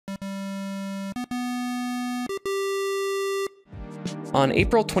On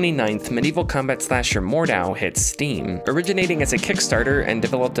April 29th, medieval combat slasher Mordhau hit Steam. Originating as a Kickstarter and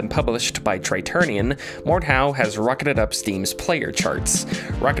developed and published by Triturnian, Mordhau has rocketed up Steam's player charts.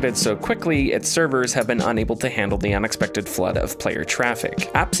 Rocketed so quickly, its servers have been unable to handle the unexpected flood of player traffic.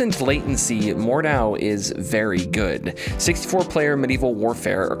 Absent latency, Mordhau is very good. 64-player medieval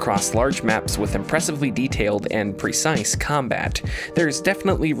warfare across large maps with impressively detailed and precise combat. There's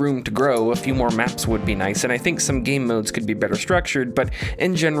definitely room to grow. A few more maps would be nice, and I think some game modes could be better structured, but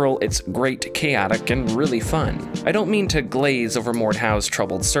in general, it's great, chaotic, and really fun. I don't mean to glaze over Mordhau's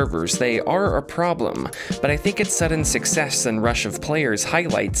troubled servers. They are a problem, but I think its sudden success and rush of players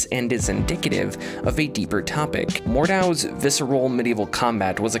highlights and is indicative of a deeper topic. Mordhau's visceral medieval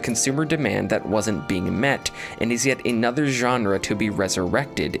combat was a consumer demand that wasn't being met, and is yet another genre to be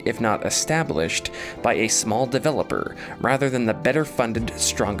resurrected, if not established, by a small developer, rather than the better-funded,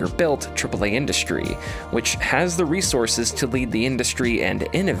 stronger-built AAA industry, which has the resources to lead the industry and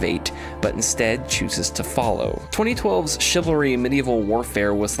innovate, but instead chooses to follow. 2012's Chivalry Medieval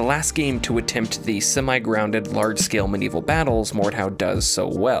Warfare was the last game to attempt the semi-grounded, large-scale medieval battles Mordhau does so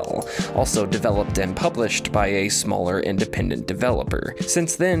well, also developed and published by a smaller independent developer.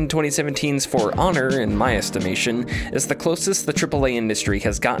 Since then, 2017's For Honor, in my estimation, is the closest the AAA industry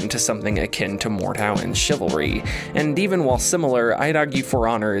has gotten to something akin to Mordhau and Chivalry, and even while similar, I'd argue For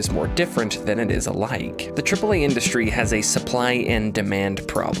Honor is more different than it is alike. The AAA industry has a supply and demand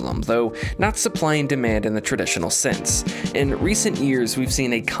problem, though not supply and demand in the traditional sense. In recent years, we've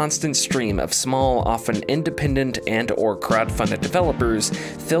seen a constant stream of small, often independent and/or crowd-funded developers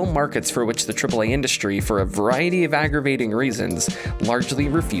fill markets for which the AAA industry, for a variety of aggravating reasons, largely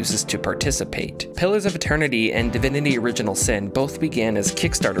refuses to participate. Pillars of Eternity and Divinity Original Sin both began as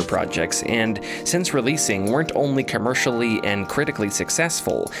Kickstarter projects, and since releasing, weren't only commercially and critically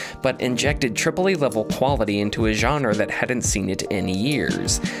successful, but injected AAA-level quality into a genre that hadn't seen it in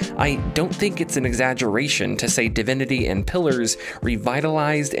years. I don't think it's an exaggeration to say Divinity and Pillars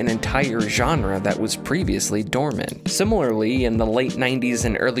revitalized an entire genre that was previously dormant. Similarly, in the late 90s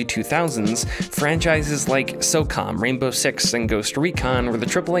and early 2000s, franchises like SOCOM, Rainbow Six, and Ghost Recon were the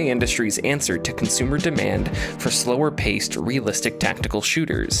AAA industry's answer to consumer demand for slower-paced, realistic tactical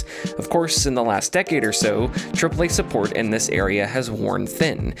shooters. Of course, in the last decade or so, AAA support in this area has worn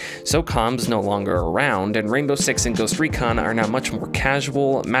thin. SOCOM's no longer around, and Rainbow Six and Ghost Recon are now much more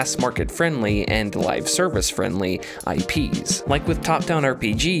casual, mass-market friendly, and live service friendly IPs. Like with top-down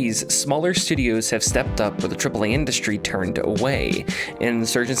RPGs, smaller studios have stepped up where the AAA industry turned away.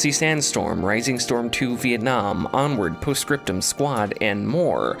 Insurgency Sandstorm, Rising Storm 2 Vietnam, Onward, Postscriptum Squad, and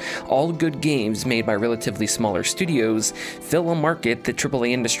more, all good games made by relatively smaller studios, fill a market the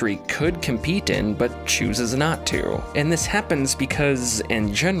AAA industry could compete in, but chooses not to. And this happens because,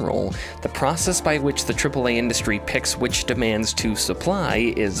 in general, the process by which the AAA industry picks which demands to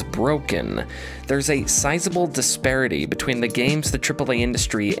supply is broken. There's a sizable disparity between the games the AAA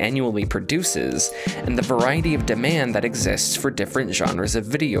industry annually produces and the variety of demand that exists for different genres of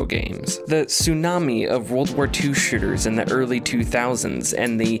video games. The tsunami of World War II shooters in the early 2000s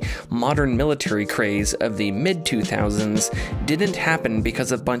and the modern military craze of the mid-2000s didn't happen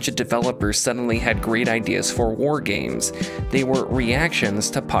because a bunch of developers suddenly had great ideas for war games. They were reactions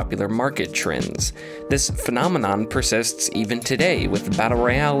to popular market trends. This phenomenon persists even today with battle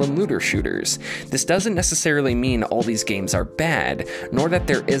royale and looter shooters. This doesn't necessarily mean all these games are bad, nor that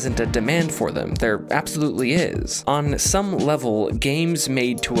there isn't a demand for them. There absolutely is. On some level, games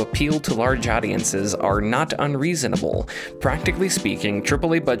made to appeal to large audiences are not unreasonable. Practically speaking,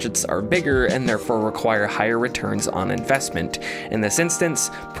 AAA budgets are bigger and therefore require higher returns on investment. In this instance,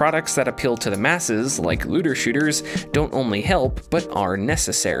 products that appeal to the masses, like looter shooters, don't only help, but are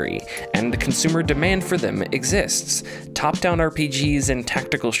necessary, and consumer demand for them exists. Top-down RPGs and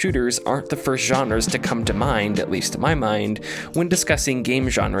tactical shooters aren't the first genres to come to mind, at least to my mind, when discussing game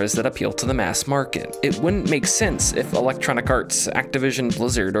genres that appeal to the mass market. It wouldn't make sense if Electronic Arts, Activision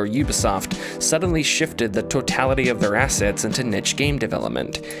Blizzard, or Ubisoft suddenly shifted the totality of their assets into niche game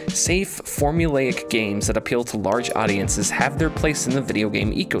development. Safe, formulaic games that appeal to large audiences have their place in the video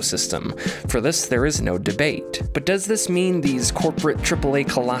game ecosystem. For this, there is no debate. But does this mean these corporate AAA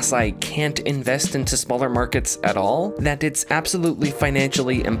colossi can't invest into smaller markets at all? That it's absolutely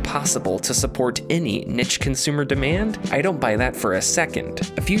financially impossible to support any niche consumer demand? I don't buy that for a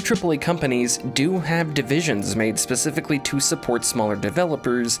second. A few AAA companies do have divisions made specifically to support smaller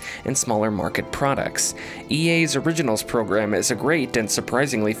developers and smaller market products. EA's Originals program is a great and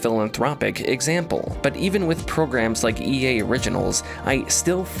surprisingly philanthropic example. But even with programs like EA Originals, I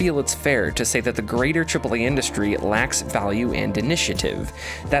still feel it's fair to say that the greater AAA industry lacks value and initiative,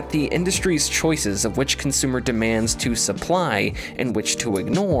 that the industry's choices of which consumer demands to supply apply and which to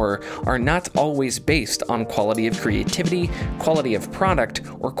ignore are not always based on quality of creativity, quality of product,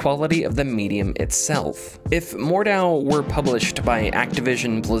 or quality of the medium itself. If Mordhau were published by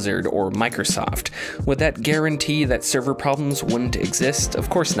Activision, Blizzard, or Microsoft, would that guarantee that server problems wouldn't exist? Of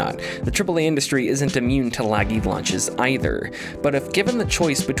course not. The AAA industry isn't immune to laggy launches either. But if given the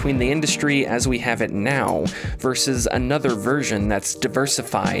choice between the industry as we have it now versus another version that's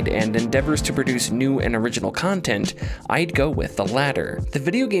diversified and endeavors to produce new and original content, I'd go with the latter. The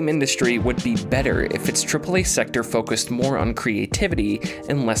video game industry would be better if its AAA sector focused more on creativity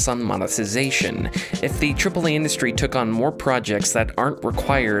and less on monetization. If the AAA industry took on more projects that aren't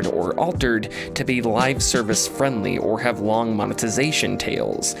required or altered to be live service friendly or have long monetization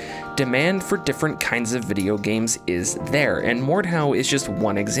tails. Demand for different kinds of video games is there, and Mordhau is just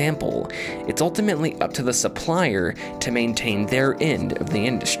one example. It's ultimately up to the supplier to maintain their end of the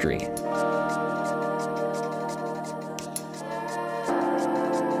industry.